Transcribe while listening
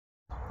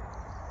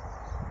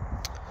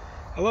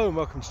Hello and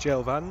welcome to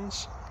JL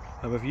Vans.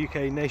 I'm of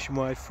UK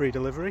nationwide free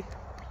delivery.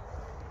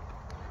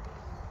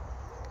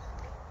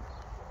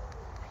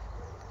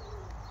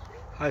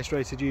 Highest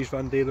rated used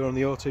van dealer on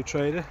the Auto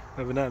Trader,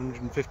 over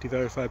 950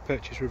 verified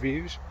purchase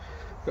reviews.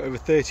 Got over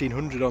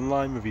 1300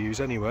 online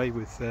reviews anyway,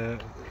 with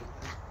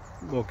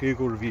more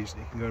Google reviews that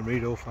you can go and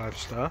read, all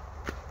 5-star.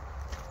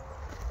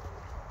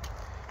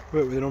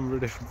 Work with a number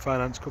of different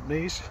finance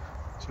companies,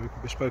 so we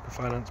can bespoke a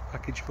finance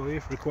package for you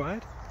if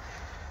required.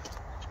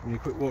 Just give you a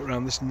quick walk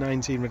around this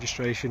 19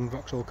 registration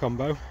Vauxhall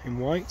Combo in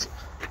white.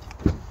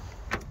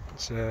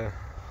 It's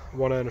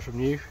one owner from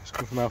new, it's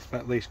come from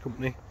Alphabet Lease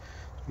Company.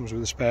 It comes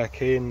with a spare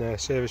key and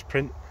service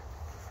print.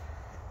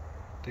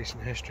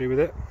 Decent history with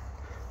it.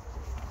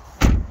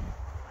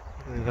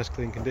 Really nice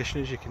clean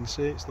condition, as you can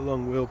see. It's the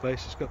long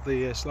wheelbase, it's got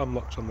the slam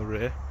locks on the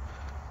rear.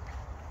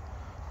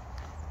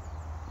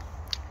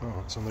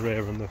 Oh, it's on the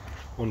rear and the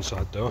one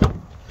side door.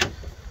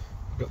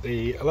 We've got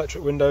the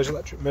electric windows,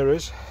 electric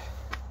mirrors,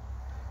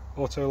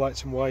 auto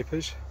lights and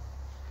wipers.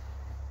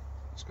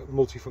 It's got the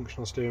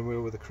multifunctional steering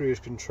wheel with the cruise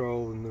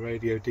control and the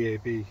radio,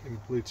 DAB and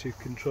Bluetooth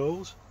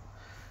controls.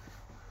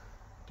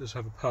 It does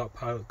have a park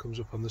pilot, comes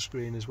up on the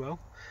screen as well.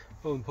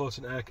 All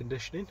important air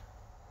conditioning.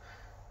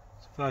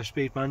 It's a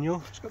 5-speed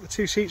manual. It's got the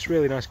 2 seats,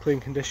 really nice clean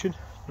condition.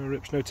 No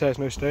rips, no tears,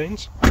 no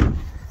stains. And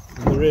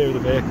the rear of the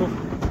vehicle,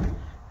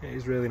 it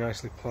is really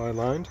nicely ply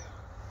lined.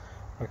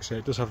 Like I say,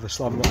 it does have the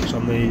slam locks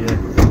on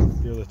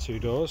the other 2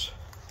 doors,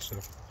 so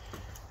it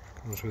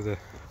comes with a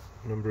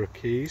number of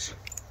keys.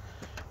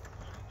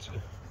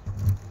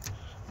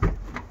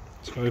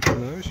 Let's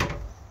open those.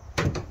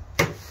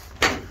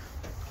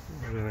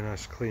 Really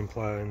nice clean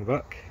ply in the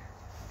back.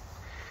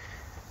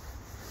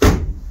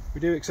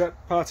 We do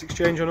accept part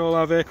exchange on all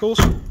our vehicles.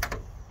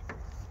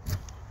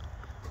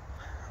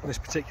 This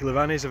particular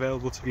van is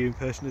available to view in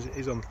person as it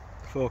is on the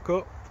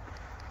forecourt.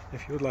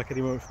 If you would like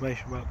any more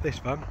information about this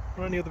van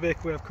or any other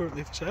vehicle we have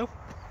currently for sale,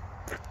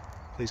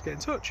 please get in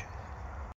touch.